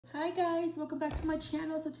Hi guys, welcome back to my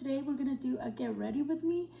channel. So today we're gonna do a get ready with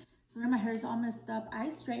me. Sorry, my hair is all messed up.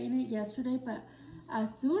 I straightened it yesterday, but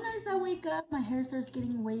as soon as I wake up, my hair starts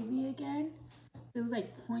getting wavy again. So it was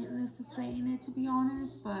like pointless to straighten it, to be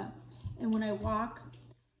honest. And when I walk,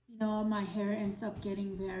 my hair ends up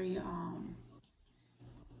getting very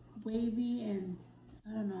wavy, and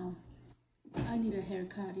I don't know. I need a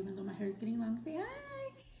haircut even though my hair is getting long. Say hi.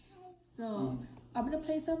 So I'm gonna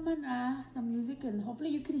play some music, and hopefully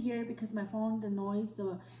you can hear it because my phone, the noise,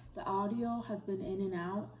 the audio has been in and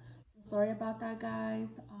out. So sorry about that, guys.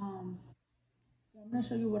 So I'm gonna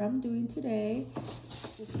show you what I'm doing today.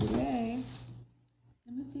 So today,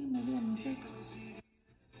 let me see, maybe the music.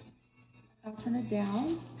 I'll turn it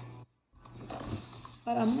down.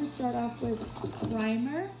 But I'm gonna start off with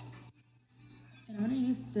primer, and I'm gonna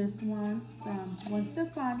use this one from Gwen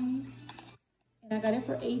Stefani, and I got it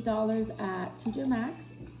for $8 at TJ Maxx.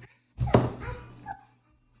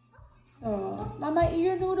 So, Mama, eat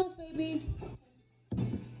your noodles, baby. So,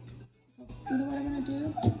 you know what I'm gonna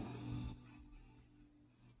do?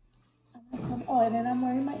 And then I'm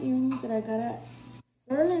wearing my earrings that I got at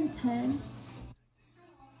Burlington.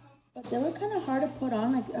 But they were kind of hard to put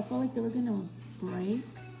on. Like, I felt like they were gonna break.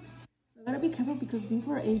 So I gotta be careful because these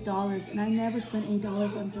were $8, and I never spent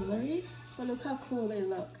 $8 on jewelry. But look how cool they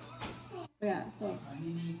look. But yeah, so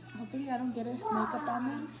hopefully I don't get a makeup on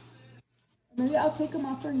them. Maybe I'll take them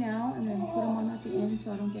off for now and then put them on at the end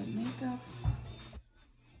so I don't get makeup.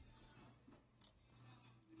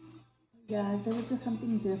 Yeah, they were just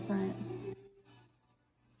something different.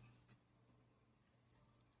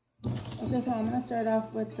 Okay, so I'm gonna start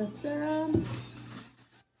off with the serum.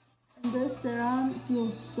 And this serum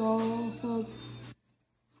feels so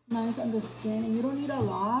nice on the skin, and you don't need a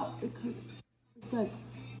lot because it's like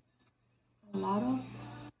a lot of,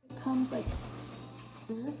 it comes like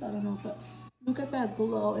this, I don't know, but look at that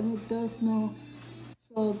glow, and it does smell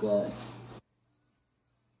so good.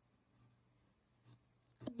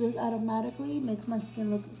 This automatically makes my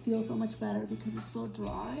skin feel so much better because it's so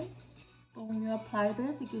dry. But when you apply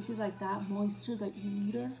this, it gives you like that moisture that you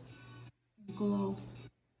needed and glow.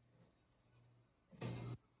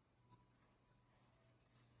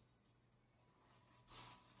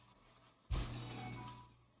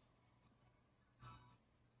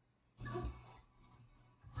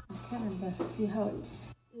 Okay, and see how it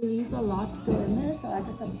leaves a lot still in there, so I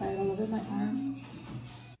just apply it all over my arms.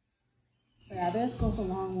 But yeah, this goes a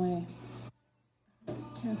long way.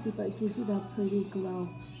 Can't see, but it gives you that pretty glow.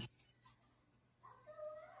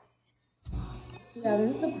 So yeah,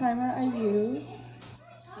 this is the primer I use.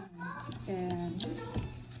 And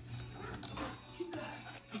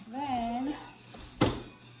then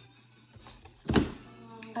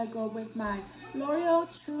I go with my L'Oreal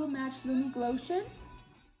True Match Lumi Glotion.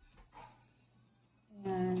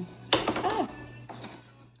 And I'll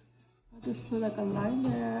just put like a line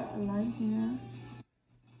there, a line here.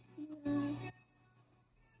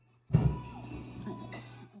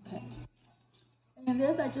 Okay. And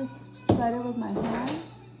this, I just spread it with my hands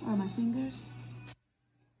or my fingers.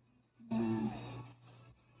 And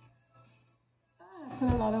I put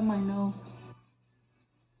a lot on my nose.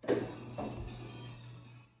 And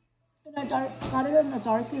I got it in the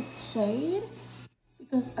darkest shade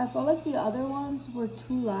because I felt like the other ones were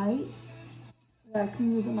too light. I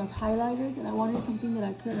can use them as highlighters, and I wanted something that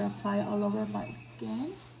I could apply all over my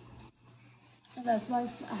skin. And that's why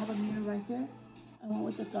I have a mirror right here. I went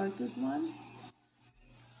with the darkest one.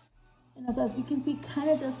 And as you can see, kind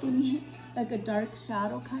of does give me like a dark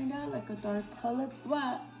shadow, kind of like a dark color,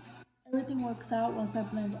 but everything works out once I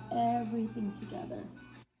blend everything together.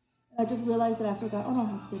 And I just realized that I forgot, oh no,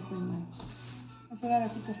 I did bring mine. I forgot I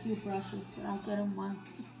took a few brushes, but I'll get them once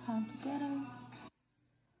it's time to get them.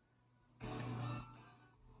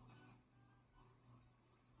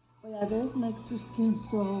 But yeah, this makes your skin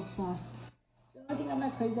so soft. The only thing I'm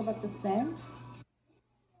not crazy about the scent.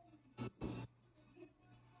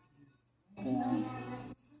 Okay.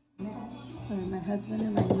 Sorry, my husband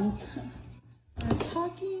and my niece are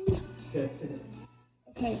talking.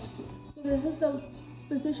 Okay, so this is the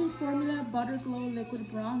Physicians Formula Butter Glow Liquid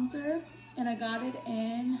Bronzer, and I got it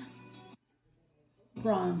in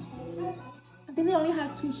bronze. I think they only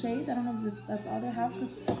have 2 shades. I don't know if that's all they have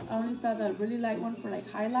because I only saw the really light one for like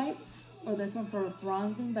highlight, or this one for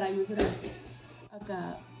bronzing, but I use it as like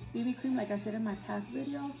a BB cream, like I said in my past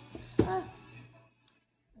videos. I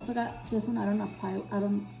forgot this one. I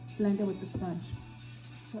don't blend it with the sponge.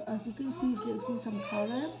 So as you can see, it gives you some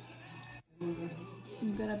color. You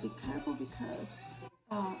gotta be careful because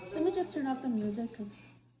let me just turn off the music because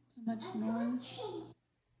too much noise.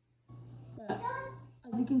 But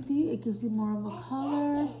as you can see, it gives you more of a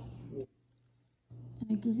color.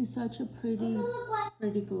 It gives you such a pretty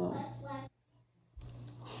glow.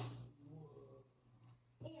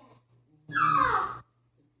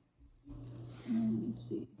 Let me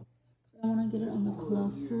see. I want to get it on the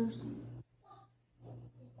clusters.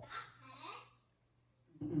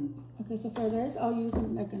 Okay, so for this, I'll use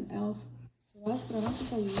like an e.l.f. brush, but I don't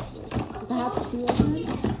think I use it. Because I have two of them.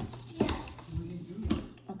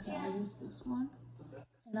 Okay, I'll use this one.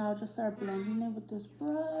 And I'll just start blending it with this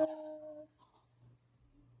brush.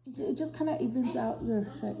 It just kind of evens out your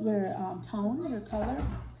tone, your color,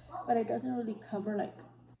 but it doesn't really cover like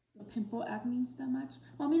the pimple acne that much.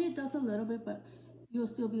 Well, I mean, it does a little bit, but you'll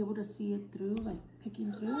still be able to see it through, like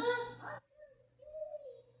picking through.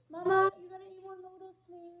 Mama, you gotta eat more noodles,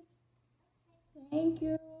 please. Thank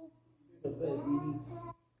you.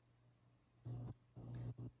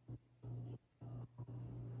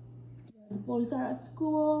 The boys are at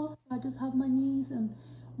school. I just have my niece, and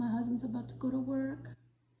my husband's about to go to work.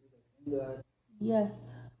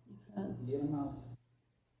 Yes, because when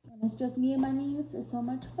it's just me and my niece, it's so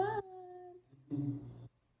much fun.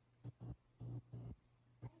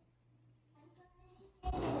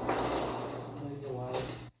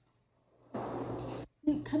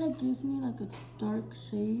 It kind of gives me like a dark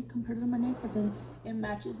shade compared to my neck, but then it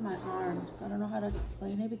matches my arms. So I don't know how to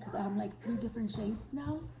explain it because I'm like 3 different shades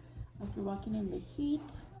now after walking in the heat.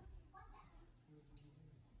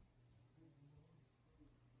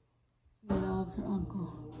 He loves her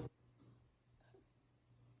uncle.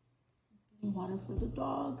 He's getting water for the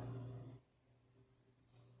dog.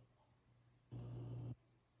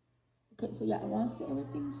 Okay, so yeah, once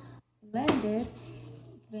everything's blended,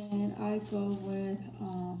 then I go with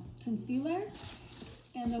concealer.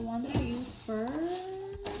 And the one that I use first,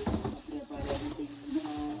 hopefully I brought everything.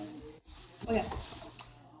 Oh yeah,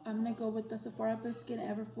 I'm gonna go with the Sephora Biscuit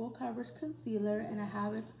Ever Full Coverage Concealer, and I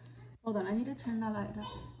have it. Hold on, I need to turn that light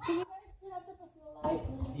off. Can you guys turn off the concealer light?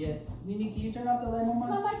 Yeah. Nini, can you turn off the light, Mama?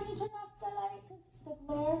 Mama, can you turn off the light? Cause the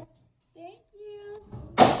glare. Thank you.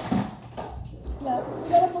 Yeah, we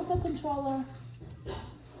gotta move the controller.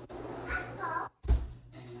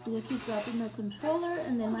 I keep dropping the controller,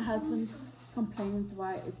 and then my husband complains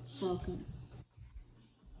why it's broken.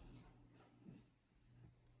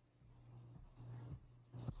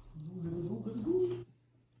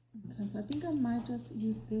 Okay, so I think I might just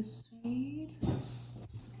use this shade. I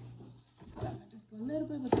might just go a little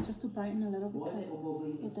bit with it just to brighten a little because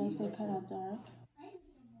it does look kind of dark.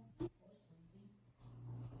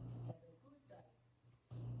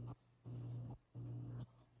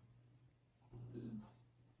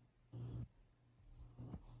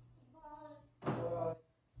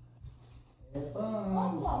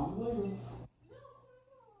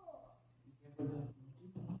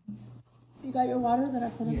 You got your water that I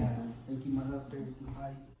put in there? Thank you, my love. See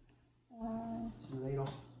you later.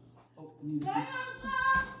 Oh,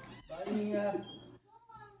 bye, Nia.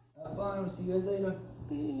 Have fun. We'll see you guys later.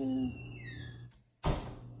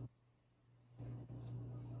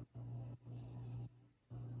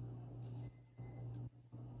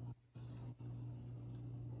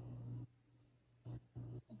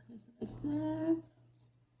 Okay, so like that.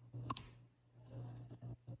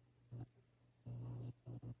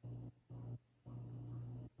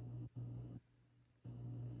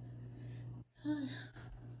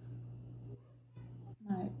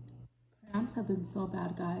 My cramps have been so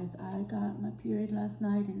bad, guys. I got my period last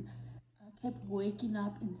night and I kept waking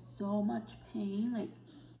up in so much pain. Like,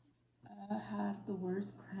 I had the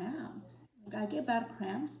worst cramps. Like, I get bad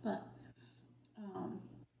cramps, but um,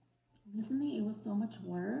 recently it was so much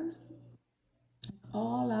worse. Like,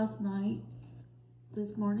 all last night,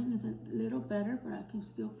 this morning is a little better, but I can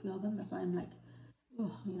still feel them. That's why I'm like,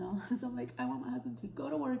 oh, you know. So I'm like, I want my husband to go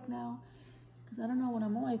to work now, because I don't know when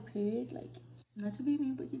I'm on my period, like, not to be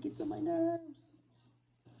mean, but he gets on my nerves.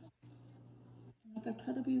 Like, I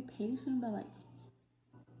try to be patient, but like,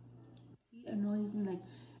 he annoys me. Like,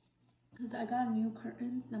 because I got new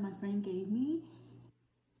curtains that my friend gave me,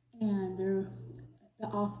 and they're the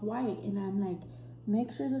off-white, and I'm like,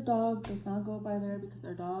 make sure the dog does not go by there because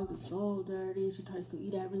our dog is so dirty. She tries to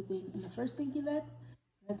eat everything, and the first thing he lets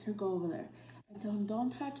her go over there. I tell him,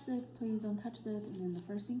 don't touch this, please, don't touch this, and then the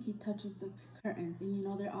first thing he touches the curtains, and you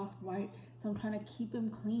know they're off-white, so I'm trying to keep them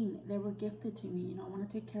clean. They were gifted to me, you know. I want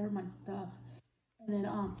to take care of my stuff. And then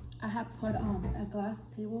I have put a glass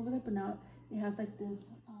table over there, but now it has like this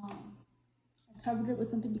I covered it with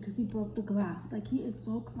something because he broke the glass. Like, he is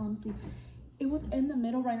so clumsy. It was in the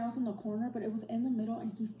middle. Right now it's in the corner, but it was in the middle, and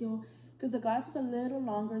he still, because the glass is a little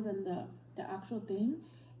longer than the actual thing,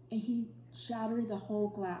 and he shattered the whole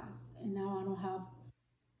glass, and now I don't have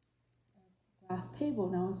glass table.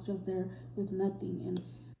 Now it's just there with nothing. And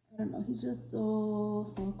I don't know, he's just so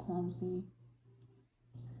clumsy.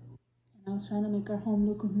 And I was trying to make our home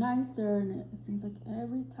look nicer, and it seems like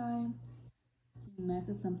every time he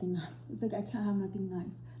messes something up, it's like I can't have nothing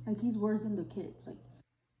nice. Like he's worse than the kids. Like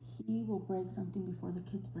he will break something before the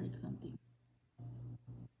kids break something.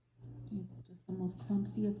 He's just the most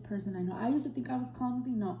clumsiest person I know. I used to think I was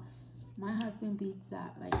clumsy. No, my husband beats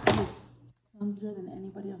that. Like he's clumsier than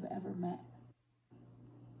anybody I've ever met.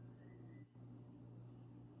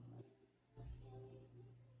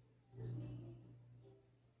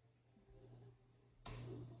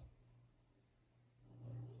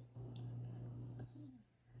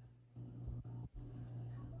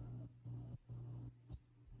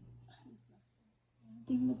 One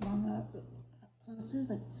thing with long plasters,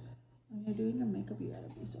 like when you're doing your makeup, you gotta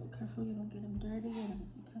be so careful you don't get them dirty and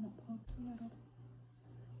it kind of pokes a little.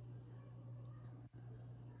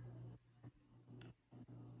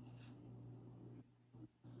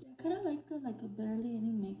 Yeah, I kind of like the like a barely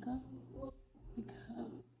any makeup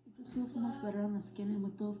because it just feels so much better on the skin, and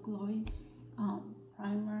with those glowy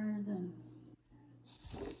primers and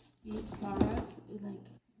these products, it like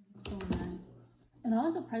looks so nice. And I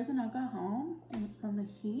was surprised when I got home and from the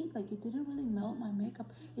heat, like it didn't really melt my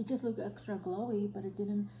makeup. It just looked extra glowy, but it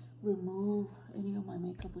didn't remove any of my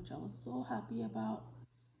makeup, which I was so happy about.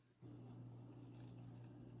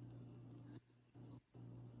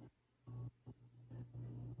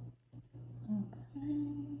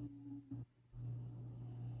 Okay.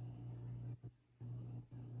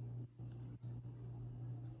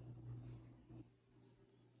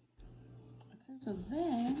 Okay, so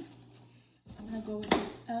then I'm gonna go with this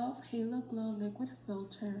e.l.f. Halo Glow Liquid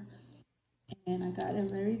Filter. And I got a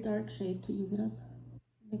very dark shade to use it as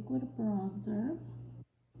liquid bronzer.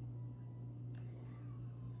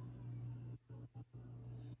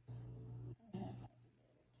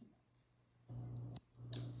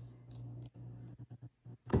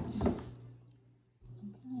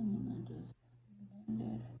 Okay, and then I just blend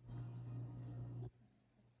it.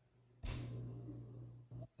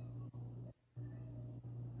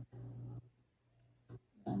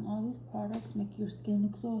 And all these products make your skin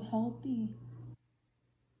look so healthy.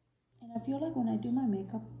 And I feel like when I do my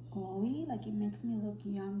makeup glowy, like it makes me look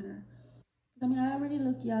younger. I mean, I already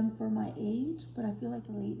look young for my age, but I feel like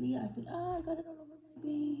lately I've been, I got it all over my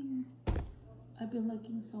bangs. I've been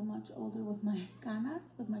looking so much older with my canas,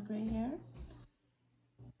 with my gray hair.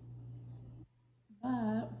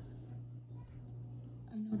 But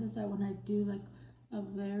I notice that when I do like a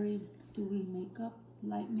very dewy makeup,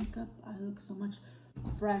 light makeup, I look so much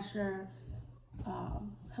fresher,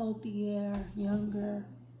 healthier, younger.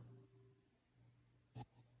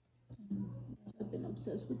 And that's why I've been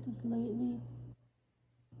obsessed with this lately.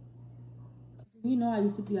 You know, I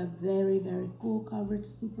used to be a very full coverage,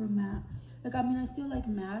 super matte. Like, I mean, I still like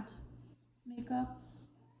matte makeup,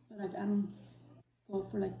 but like, I don't go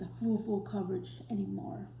for like the full coverage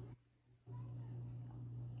anymore.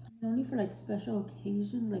 I mean, only for like special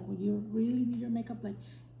occasions, like when you really need your makeup like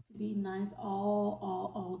to be nice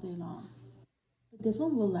all day long. But this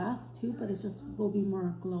one will last too, but it just will be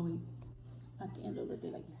more glowy at the end of the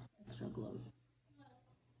day, like extra glowy.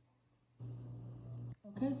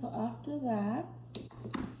 Okay, so after that,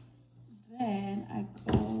 then I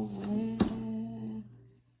go with,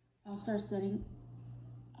 I'll start setting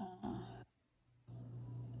uh,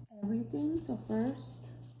 everything. So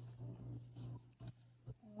first,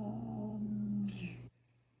 um,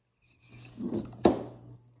 you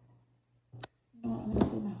know what, I'm gonna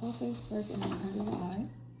set my whole face first and then under the eye.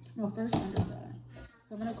 No, first under the eye.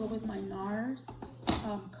 So I'm gonna go with my NARS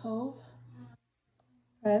Cove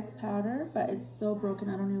pressed powder, but it's so broken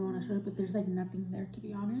I don't even want to show it. But there's like nothing there to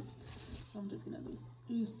be honest. So I'm just gonna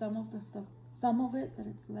use some of the stuff, some of it that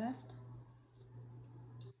it's left.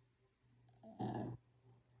 And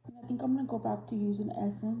I think I'm gonna go back to using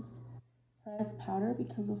Essence pressed powder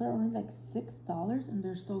because those are only like $6 and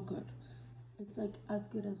they're so good. It's like as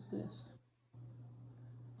good as this.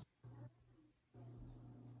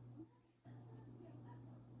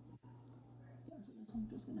 Yeah, so this I'm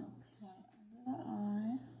just gonna apply under the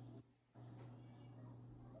eye,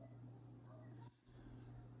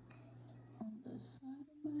 on the side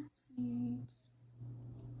of my cheeks.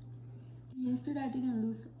 Yesterday I didn't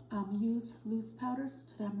use loose powder, so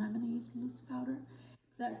today I'm not gonna use loose powder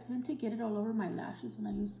because I tend to get it all over my lashes when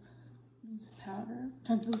I use loose powder,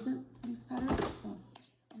 translucent loose powder. So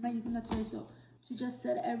I'm not using that today. So to just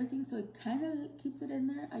set everything so it kind of keeps it in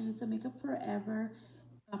there, I use the Makeup Forever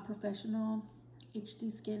Professional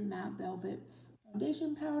HD Skin Matte Velvet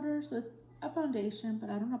Foundation Powder. So it's a foundation, but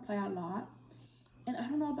I don't apply a lot. And I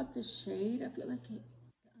don't know about the shade. I feel like the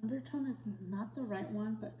undertone is not the right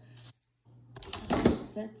one, but I already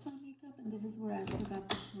set some makeup, and this is where I forgot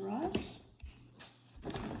the brush.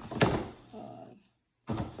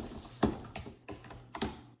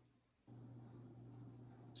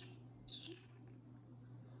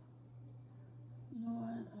 You know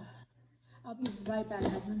what? I'll be right back,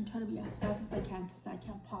 guys. Let me try to be as fast as I can because I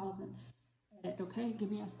can't pause and edit, okay?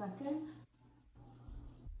 Give me a second.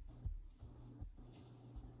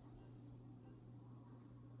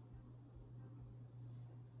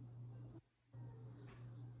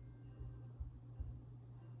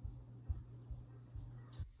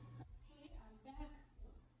 Okay, I'm back.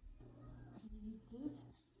 So I'm gonna use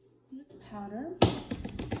this powder.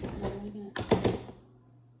 And I'm really gonna,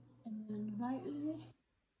 and then lightly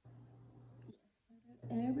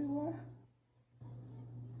set it everywhere.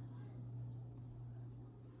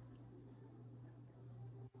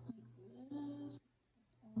 Like this.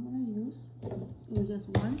 I'm gonna use. It was just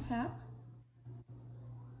one tap,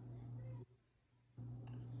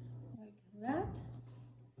 like that.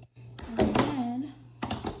 And then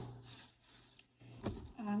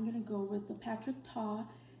I'm gonna go with the Patrick Ta.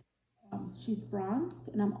 She's bronzed,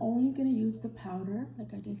 and I'm only gonna use the powder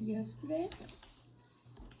like I did yesterday.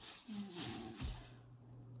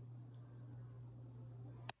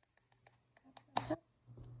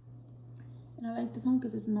 And I like this one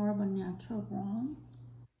because it's more of a natural bronze.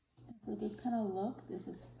 And for this kind of look, this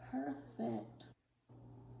is perfect.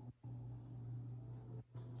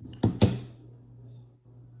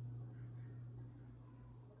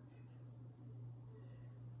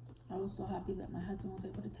 I was so happy that my husband was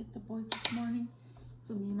able to take the boys this morning,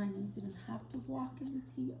 so me and my niece didn't have to walk in this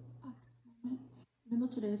heat at this moment. Even though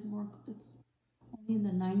today is more, it's only in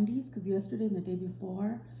the 90s, because yesterday and the day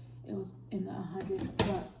before, it was in the 100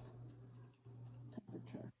 plus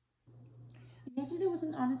temperature. And yesterday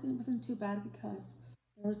wasn't, honestly, it wasn't too bad because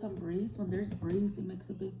there was some breeze. When there's breeze, it makes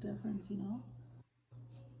a big difference, you know?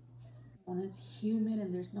 When it's humid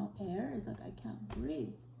and there's no air, it's like I can't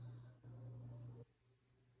breathe.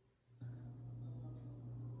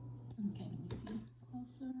 Okay, let me see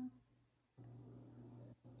closer.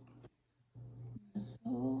 It's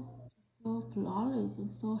so flawless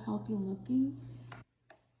and so healthy looking.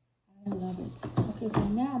 I love it. Okay, so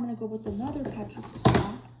now I'm gonna go with another Patrick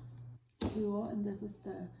Ta duo, and this is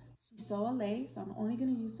the So LA. So I'm only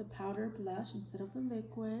gonna use the powder blush instead of the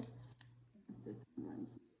liquid. It's this one right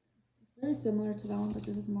here. It's very similar to that one, but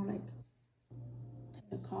this is more like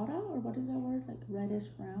terracotta, or what is that word? Like reddish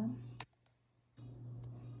brown.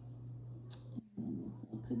 And it's so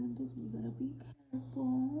pigmented, so you gotta be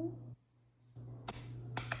careful.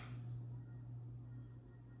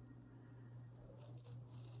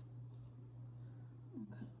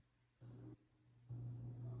 Okay.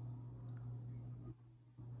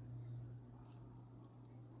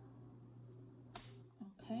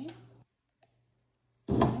 Okay.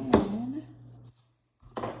 And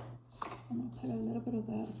I'm gonna put a little bit of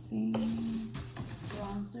that same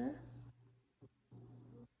bronzer.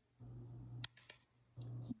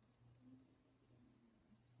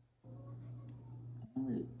 I don't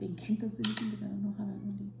really think it does anything because I don't know how to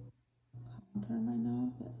really contour my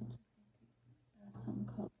nose, but I just add some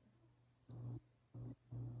color.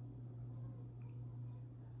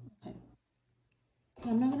 Okay.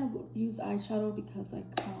 I'm not gonna use eyeshadow because I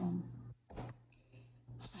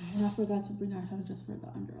forgot to bring eyeshadow just for the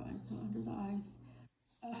under eyes. So under the eyes,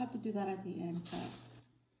 I'll have to do that at the end. But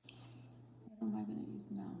what am I gonna use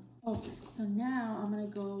now? Okay, so now I'm gonna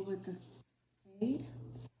go with the Shade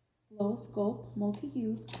Glow Scope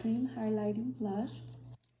Multi-Use Cream Highlighting Blush.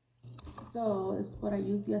 So it's what I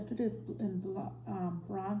used yesterday is in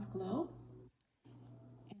Bronze Glow.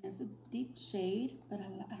 And it's a deep shade, but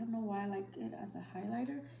I don't know why I like it as a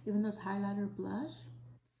highlighter, even though it's highlighter blush.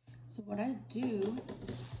 So what I do,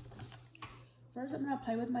 first I'm gonna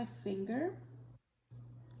apply with my finger.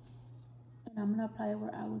 And I'm gonna apply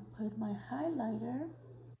where I would put my highlighter.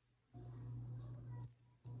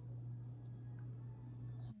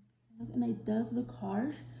 And it does look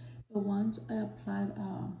harsh, but once I applied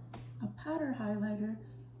a powder highlighter,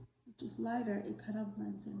 which is lighter, it kind of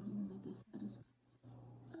blends in, even though this side is,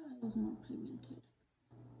 it was more pigmented.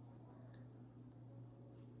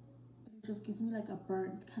 But it just gives me like a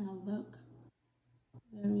burnt kind of look,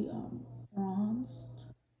 very bronzed.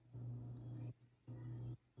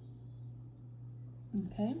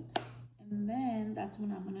 Okay, and then that's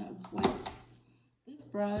when I'm gonna wet this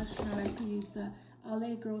brush. And I like to use the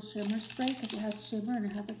LA Girl Shimmer Spray because it has shimmer and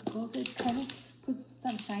it has like a glow, so it kind of puts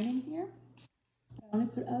some shine in here. I only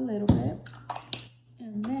put a little bit, and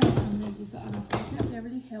And then I'm going to use the Anastasia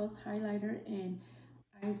Beverly Hills highlighter in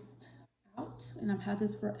Iced Out. And I've had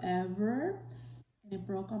this forever. And it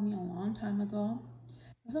broke on me a long time ago.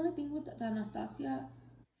 That's the only thing with the Anastasia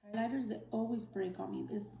highlighters, they always break on me.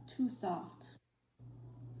 It's too soft.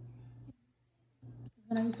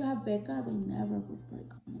 When I used to have Becca, they never would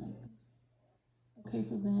break on me like this. Okay,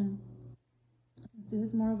 so then, since this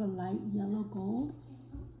is more of a light yellow gold,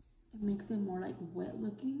 it makes it more like wet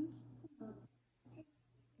looking.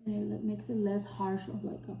 And it makes it less harsh of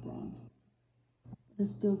like a bronze. But it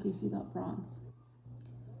still gives you that bronze.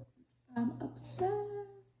 I'm obsessed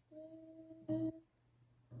with.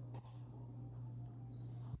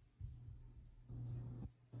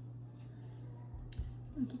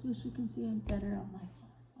 I just wish you can see it better on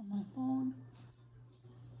my phone.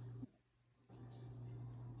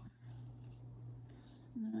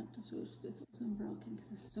 And then I just wish this wasn't broken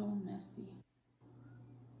because it's so messy.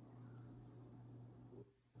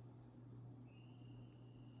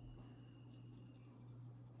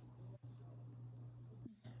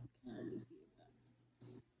 Can't really see it, but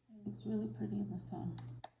it looks really pretty in the sun.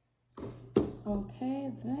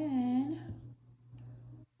 Okay, then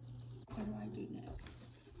what do I do next?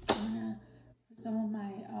 I'm gonna put some of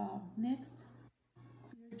my NYX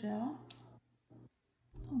clear gel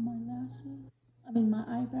on my lashes. I mean my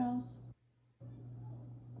eyebrows.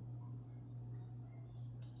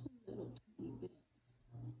 Just a little tiny bit.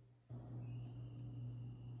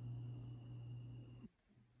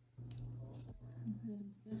 Let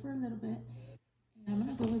them sit for a little bit. And I'm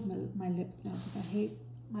gonna go with my lips now because I hate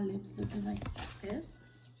my lips looking like this.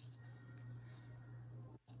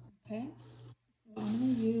 Okay, so I'm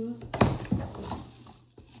gonna use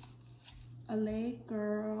a LA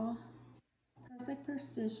Girl Perfect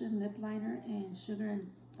Precision Lip Liner in Sugar and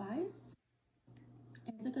Spice.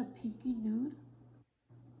 It's like a pinky nude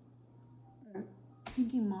or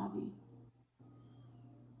pinky mauve.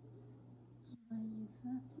 I use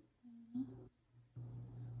that today.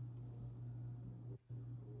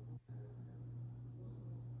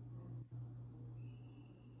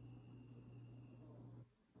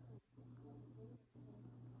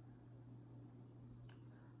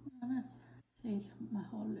 I'm gonna shade my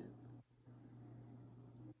whole lip.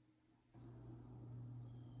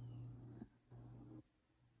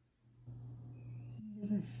 I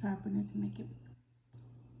needed to sharpen it to make it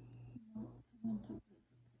more pigmented.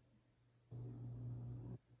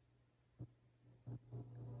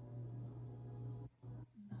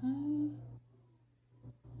 Okay.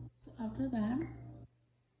 So after that,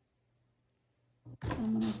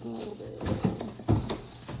 I'm gonna go with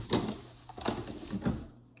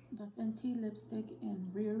the Fenty lipstick in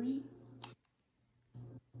Riri.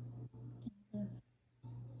 Yes.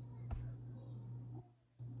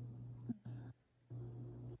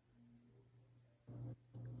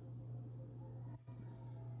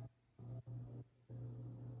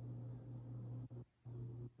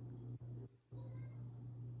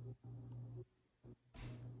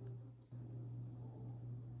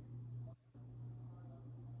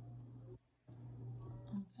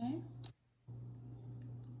 Okay.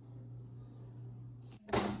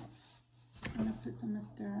 I'm gonna put some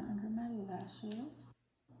mascara under my lashes.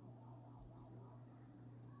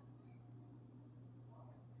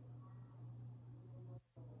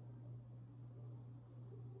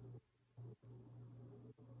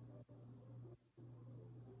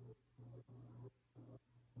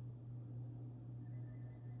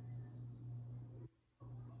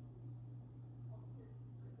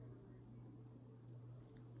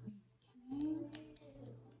 Okay.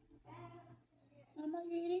 Mama, are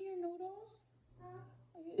you eating your noodles?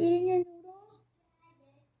 Are you eating your noodles?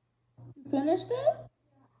 You finished it?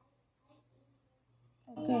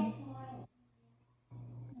 Okay.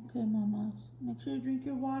 Okay, mamas. Make sure you drink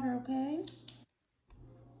your water, okay?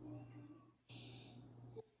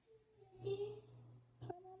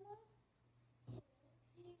 Hi, mama.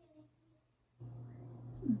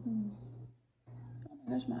 Mm-hmm. Oh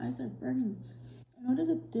my gosh, my eyes are burning. I noticed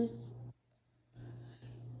that this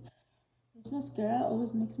mascara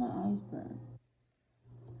always makes my eyes burn.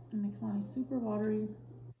 It makes my eyes super watery.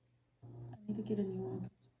 I need to get a new one.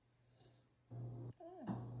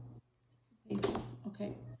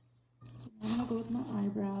 Okay. So I'm gonna go with my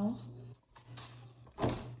eyebrows.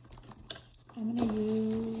 I'm gonna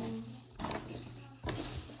use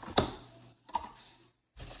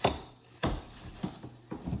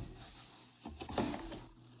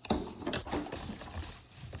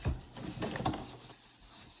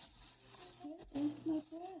Where's my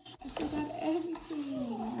brush? I forgot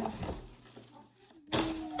everything.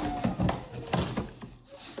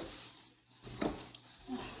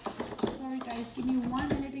 Sorry guys, give me 1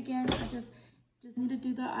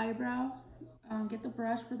 eyebrow, get the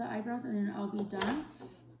brush for the eyebrows, and then I'll be done.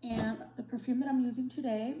 And the perfume that I'm using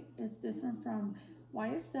today is this one from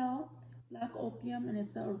YSL, Black Opium, and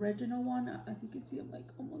it's the original one. As you can see, I'm like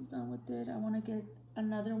almost done with it. I want to get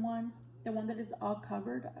another one, the one that is all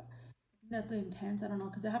covered. I think that's the Intense. I don't know,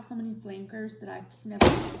 because I have so many flankers that I can never,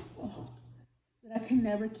 that I can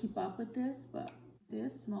never keep up with this. But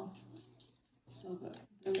this smells so good,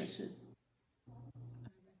 delicious.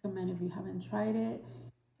 I recommend if you haven't tried it.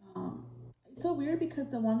 Um, it's so weird because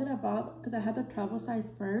the one that I bought, because I had the travel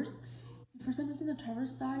size first, for some reason the travel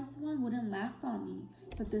size one wouldn't last on me,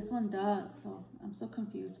 but this one does. So I'm so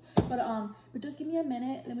confused. But just give me a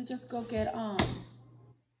minute. Let me just go get what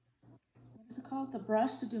is it called? The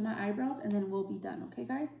brush to do my eyebrows, and then we'll be done. Okay,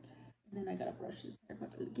 guys? And then I gotta brush this hair.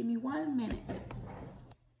 But give me 1 minute.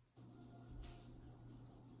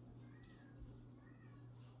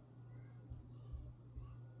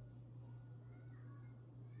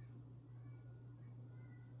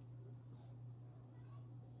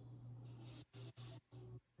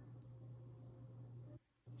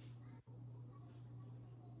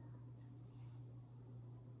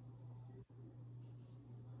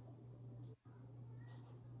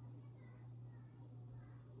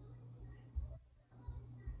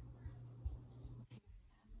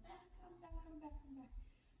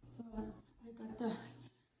 So I got the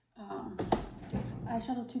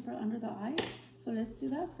eyeshadow too for under the eye. So let's do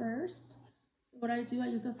that first. So what I do, I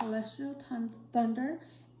use the Celestial Thunder,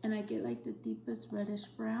 and I get like the deepest reddish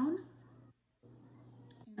brown,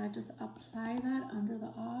 and I just apply that under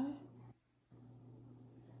the eye.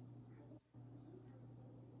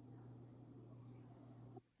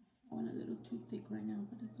 I went a little too thick right now,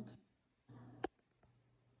 but it's okay.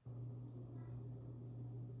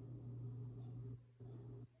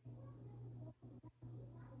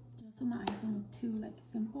 Just so my eyes don't look too like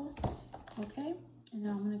simple. Okay, and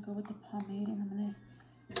now I'm gonna go with the pomade, and I'm gonna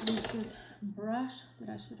use this brush that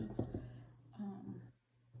I should have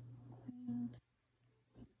cleaned.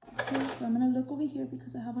 Okay, so I'm gonna look over here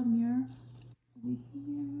because I have a mirror over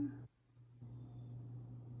here.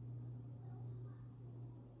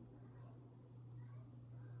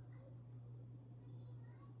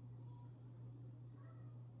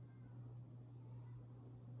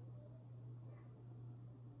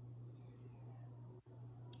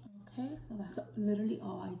 Okay, so that's literally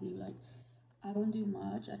all I do. Like, I don't do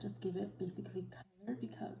much. I just give it basically color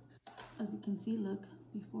because, as you can see, look,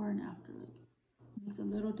 before and after, like, it makes a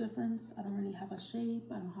little difference. I don't really have a shape.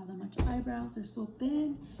 I don't have that much eyebrows. They're so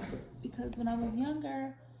thin because when I was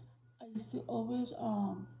younger, I used to always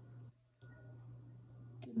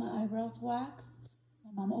get my eyebrows waxed.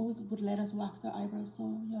 My mom always would let us wax our eyebrows so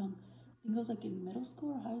young. I think it was like in middle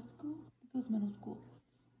school or high school. I think it was middle school.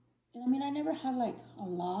 And I mean, I never had like a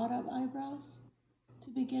lot of eyebrows to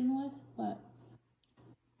begin with, but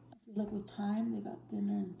I feel like with time they got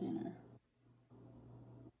thinner and thinner.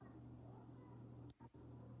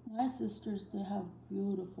 My sisters, they have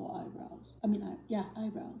beautiful eyebrows. I mean, yeah,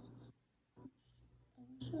 eyebrows. I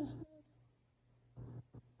wish I had.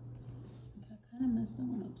 Okay, I kind of messed that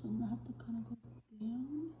one up, so I'm gonna have to kind of go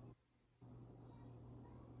down.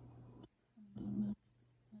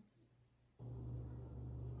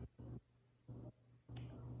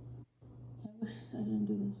 I wish I didn't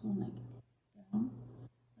do this one like down.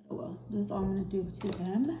 But oh well, this is all I'm gonna do to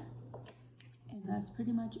them. And that's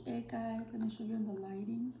pretty much it, guys. Let me show you in the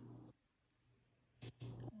lighting.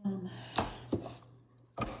 Let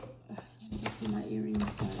me just do my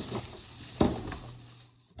earrings, but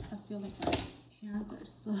I feel like my hands are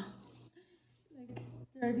so like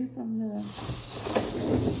dirty from the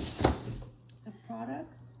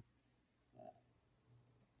products. But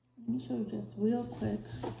let me show you just real quick,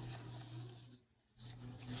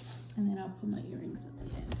 and then I'll put my earrings at the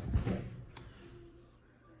end.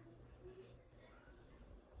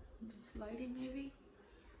 This lighting maybe.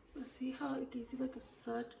 Let's see how it gives you like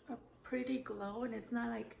such a pretty glow, and it's not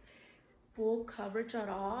like full coverage at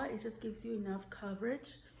all. It just gives you enough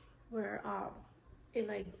coverage where it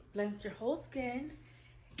like blends your whole skin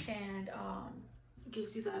and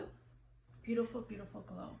gives you that beautiful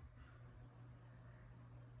glow.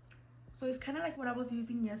 So it's kind of like what I was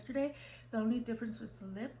using yesterday. The only difference is the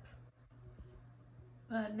lip,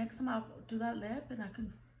 but next time I'll do that lip and I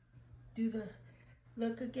can do the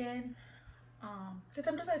look again. Because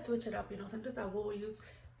sometimes I switch it up, you know, sometimes I will use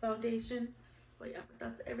foundation. But yeah, but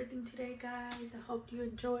that's everything today, guys. I hope you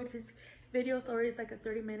enjoyed this video. Sorry it's like a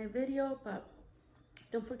 30-minute video, but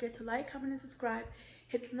don't forget to like, comment, and subscribe.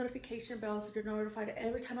 Hit the notification bell so you're notified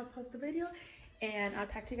every time I post a video. And I'll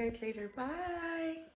talk to you guys later. Bye.